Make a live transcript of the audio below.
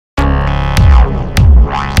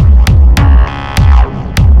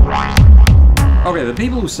Okay, the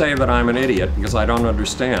people who say that I'm an idiot because I don't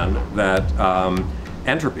understand that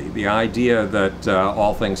entropy, the idea that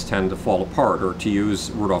all things tend to fall apart, or to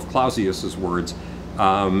use Rudolf Clausius's words,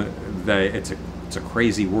 it's a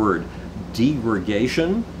crazy word.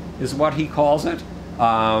 Degradation is what he calls it,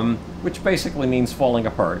 which basically means falling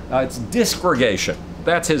apart. It's disgregation.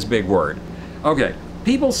 That's his big word. Okay,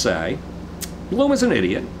 people say Bloom is an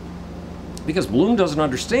idiot because Bloom doesn't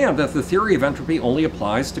understand that the theory of entropy only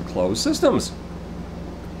applies to closed systems.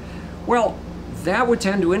 Well, that would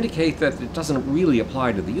tend to indicate that it doesn't really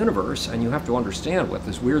apply to the universe, and you have to understand what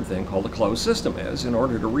this weird thing called a closed system is in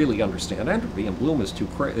order to really understand entropy, and Bloom is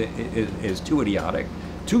too idiotic,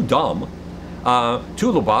 too dumb,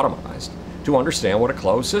 too lobotomized to understand what a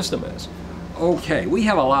closed system is. Okay, we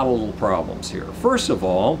have a lot of little problems here. First of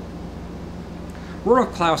all,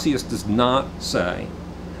 Rudolf Clausius does not say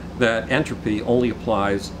that entropy only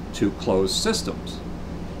applies to closed systems.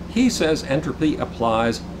 He says entropy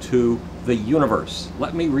applies to the universe.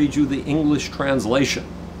 Let me read you the English translation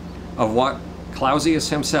of what Clausius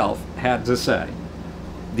himself had to say.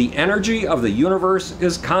 The energy of the universe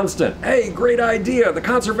is constant. Hey, great idea! The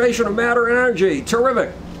conservation of matter and energy.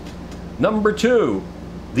 Terrific! Number 2,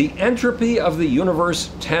 the entropy of the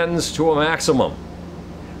universe tends to a maximum.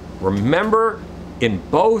 Remember, in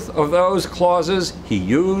both of those clauses, he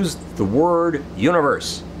used the word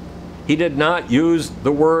universe. He did not use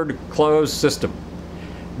the word closed system.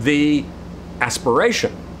 The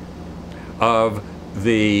aspiration of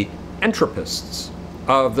the entropists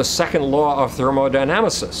of the second law of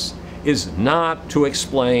thermodynamics is not to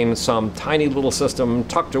explain some tiny little system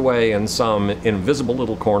tucked away in some invisible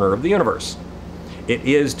little corner of the universe. It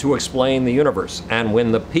is to explain the universe. And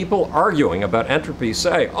when the people arguing about entropy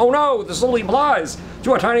say, oh no, this only applies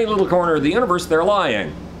to a tiny little corner of the universe, they're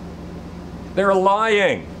lying. They're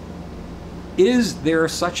lying. Is there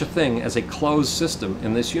such a thing as a closed system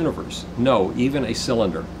in this universe? No, even a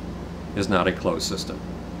cylinder is not a closed system.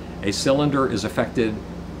 A cylinder is affected,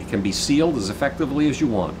 it can be sealed as effectively as you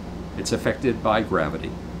want. It's affected by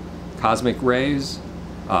gravity. Cosmic rays,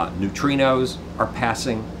 neutrinos are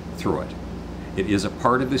passing through it. It is a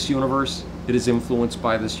part of this universe. It is influenced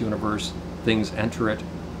by this universe. Things enter it.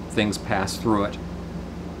 Things pass through it,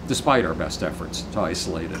 despite our best efforts to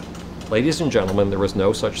isolate it. Ladies and gentlemen, there is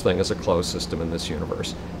no such thing as a closed system in this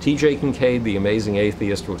universe. T.J. Kincaid, the amazing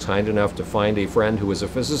atheist, was kind enough to find a friend who is a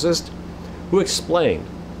physicist who explained,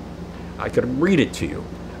 I could read it to you,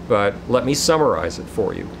 but let me summarize it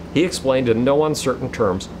for you. He explained in no uncertain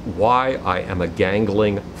terms why I am a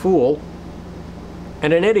gangling fool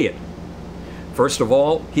and an idiot. First of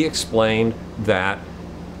all, he explained that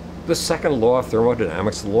the second law of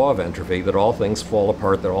thermodynamics, the law of entropy, that all things fall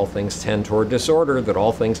apart, that all things tend toward disorder, that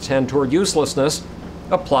all things tend toward uselessness,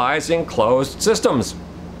 applies in closed systems.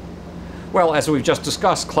 Well, as we've just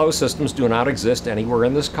discussed, closed systems do not exist anywhere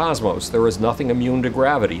in this cosmos. There is nothing immune to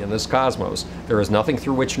gravity in this cosmos. There is nothing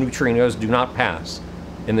through which neutrinos do not pass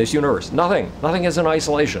in this universe. Nothing. Nothing is in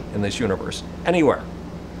isolation in this universe, anywhere.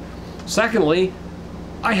 Secondly,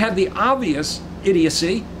 I had the obvious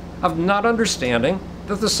idiocy of not understanding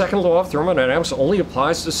that the second law of thermodynamics only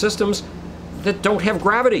applies to systems that don't have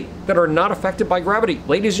gravity, that are not affected by gravity.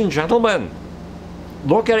 Ladies and gentlemen,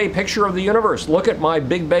 look at a picture of the universe. Look at my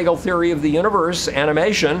Big Bagel Theory of the Universe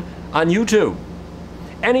animation on YouTube.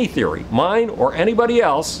 Any theory, mine or anybody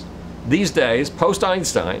else, these days,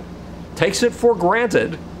 post-Einstein, takes it for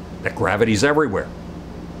granted that gravity's everywhere.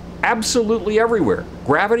 Absolutely everywhere.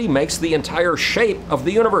 Gravity makes the entire shape of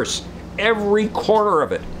the universe, every corner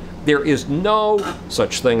of it. There is no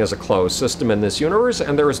such thing as a closed system in this universe,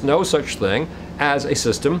 and there is no such thing as a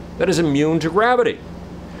system that is immune to gravity.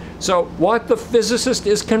 So what the physicist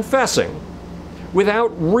is confessing, without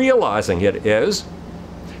realizing it, is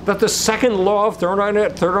that the second law of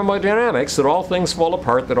thermodynamics, that all things fall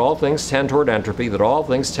apart, that all things tend toward entropy, that all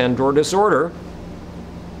things tend toward disorder,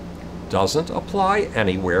 doesn't apply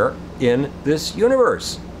anywhere in this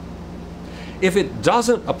universe. If it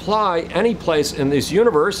doesn't apply any place in this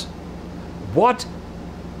universe, what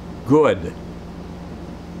good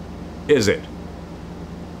is it?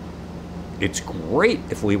 It's great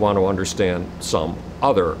if we want to understand some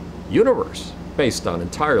other universe based on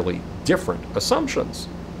entirely different assumptions.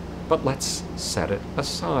 But let's set it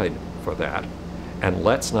aside for that, and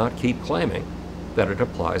let's not keep claiming that it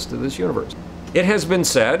applies to this universe. It has been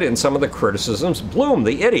said in some of the criticisms, Bloom,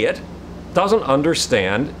 the idiot, doesn't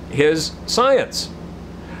understand his science.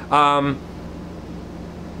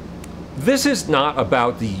 This is not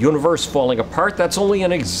about the universe falling apart. That's only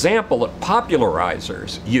an example that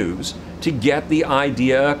popularizers use to get the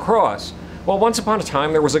idea across. Well, once upon a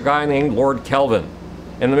time, there was a guy named Lord Kelvin.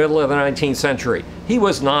 in the middle of the 19th century. He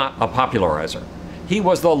was not a popularizer. He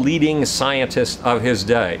was the leading scientist of his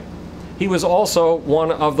day. He was also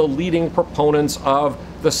one of the leading proponents of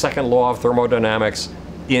the second law of thermodynamics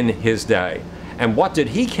in his day. And what did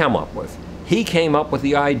he come up with? He came up with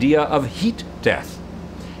the idea of heat death.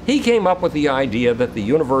 He came up with the idea that the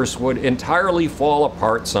universe would entirely fall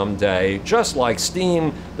apart someday, just like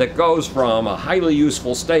steam that goes from a highly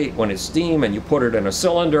useful state when it's steam and you put it in a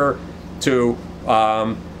cylinder to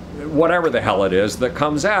whatever the hell it is that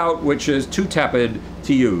comes out, which is too tepid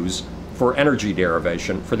to use for energy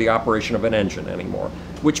derivation for the operation of an engine anymore.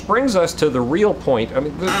 Which brings us to the real point. I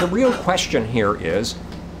mean, the real question here is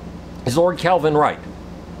Lord Kelvin right?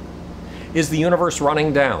 Is the universe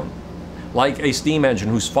running down like a steam engine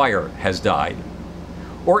whose fire has died?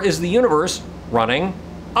 Or is the universe running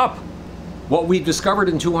up? What we've discovered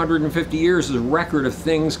in 250 years is a record of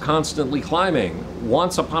things constantly climbing.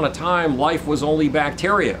 Once upon a time, life was only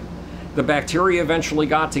bacteria. The bacteria eventually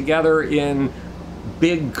got together in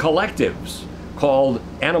big collectives called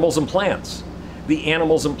animals and plants. The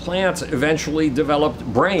animals and plants eventually developed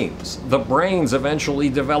brains. The brains eventually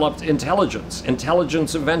developed intelligence.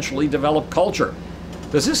 Intelligence eventually developed culture.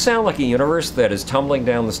 Does this sound like a universe that is tumbling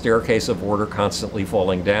down the staircase of order, constantly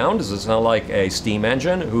falling down? Does it sound like a steam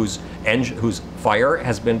engine whose fire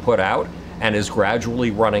has been put out and is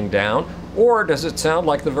gradually running down? Or does it sound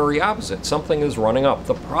like the very opposite? Something is running up.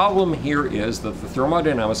 The problem here is that the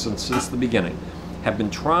thermodynamicists, since the beginning, have been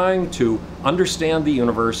trying to understand the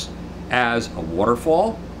universe as a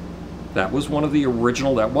waterfall. That was the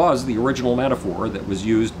original metaphor that was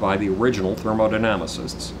used by the original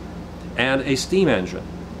thermodynamicists. And a steam engine.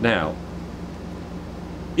 Now,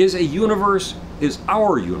 is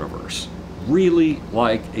our universe really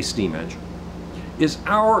like a steam engine? Is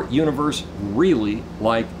our universe really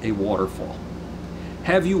like a waterfall?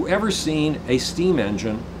 Have you ever seen a steam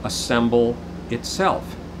engine assemble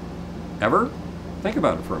itself? Ever? Think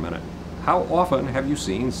about it for a minute. How often have you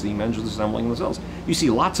seen steam engines assembling themselves? You see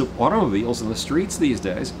lots of automobiles in the streets these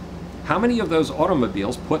days. How many of those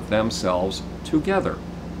automobiles put themselves together?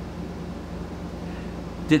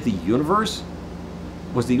 Was the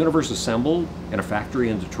universe assembled in a factory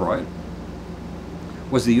in Detroit?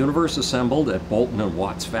 Was the universe assembled at Bolton and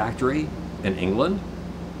Watt's factory in England?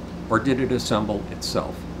 Or did it assemble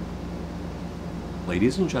itself?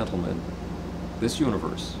 Ladies and gentlemen, this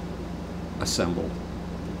universe assembled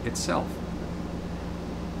itself.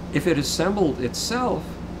 If it assembled itself,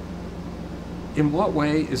 in what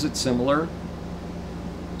way is it similar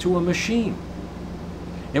to a machine?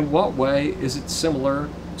 In what way is it similar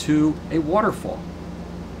to a waterfall?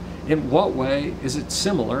 In what way is it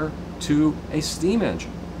similar to a steam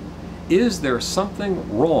engine? Is there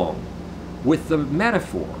something wrong with the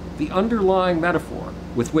metaphor, the underlying metaphor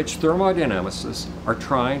with which thermodynamicists are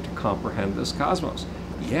trying to comprehend this cosmos?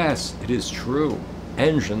 Yes, it is true.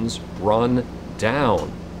 Engines run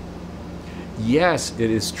down. Yes, it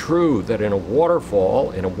is true that in a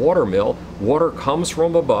waterfall, in a watermill, water comes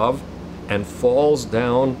from above and falls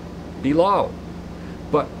down below.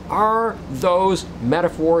 But are those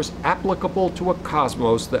metaphors applicable to a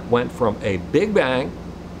cosmos that went from a Big Bang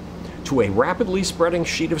to a rapidly spreading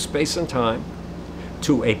sheet of space and time,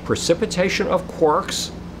 to a precipitation of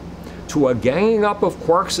quarks, to a ganging up of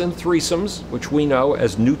quarks and threesomes, which we know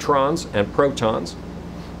as neutrons and protons,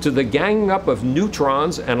 to the ganging up of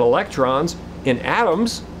neutrons and electrons in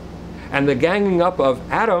atoms, and the ganging up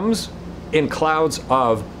of atoms in clouds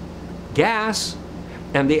of gas,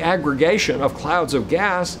 and the aggregation of clouds of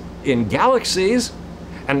gas in galaxies,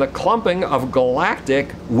 and the clumping of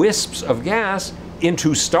galactic wisps of gas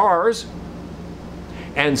into stars,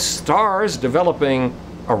 and stars developing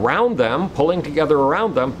around them, pulling together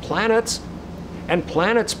around them, planets, and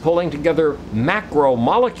planets pulling together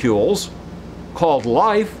macromolecules called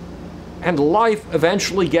life, and life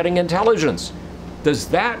eventually getting intelligence. Does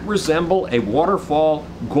that resemble a waterfall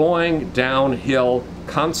going downhill,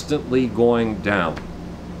 constantly going down?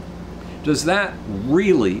 Does that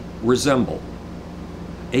really resemble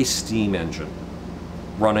a steam engine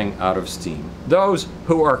running out of steam? Those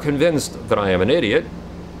who are convinced that I am an idiot,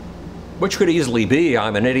 which could easily be,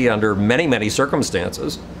 I'm an idiot under many, many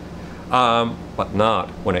circumstances, but not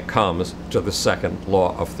when it comes to the second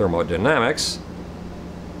law of thermodynamics,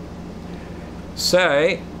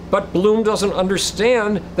 say, but Bloom doesn't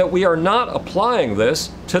understand that we are not applying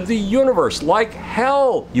this to the universe. Like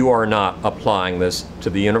hell, you are not applying this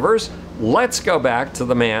to the universe. Let's go back to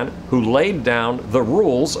the man who laid down the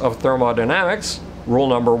rules of thermodynamics, rule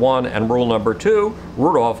number 1 and rule number 2,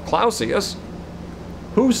 Rudolf Clausius,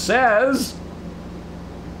 who says,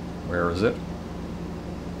 where is it?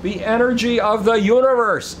 The energy of the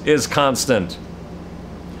universe is constant.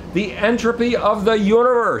 The entropy of the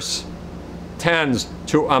universe tends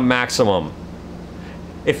to a maximum.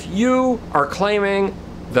 If you are claiming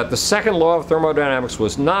that the second law of thermodynamics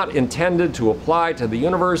was not intended to apply to the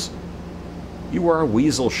universe, you are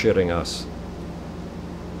weasel shitting us.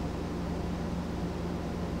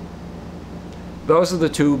 Those are the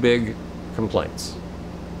two big complaints.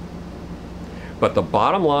 But the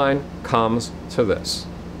bottom line comes to this.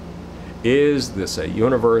 Is this a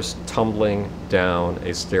universe tumbling down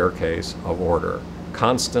a staircase of order,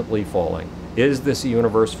 constantly falling? Is this a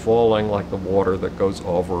universe falling like the water that goes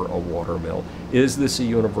over a watermill? Is this a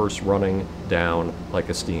universe running down like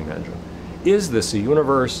a steam engine? Is this a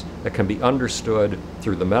universe that can be understood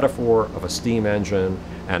through the metaphor of a steam engine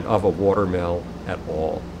and of a watermill at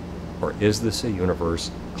all? Or is this a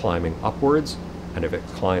universe climbing upwards? And if it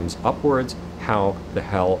climbs upwards, how the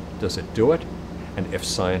hell does it do it? And if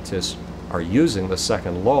scientists are using the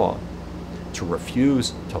second law to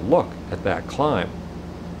refuse to look at that climb,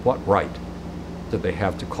 what right do they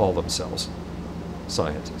have to call themselves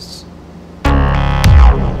scientists?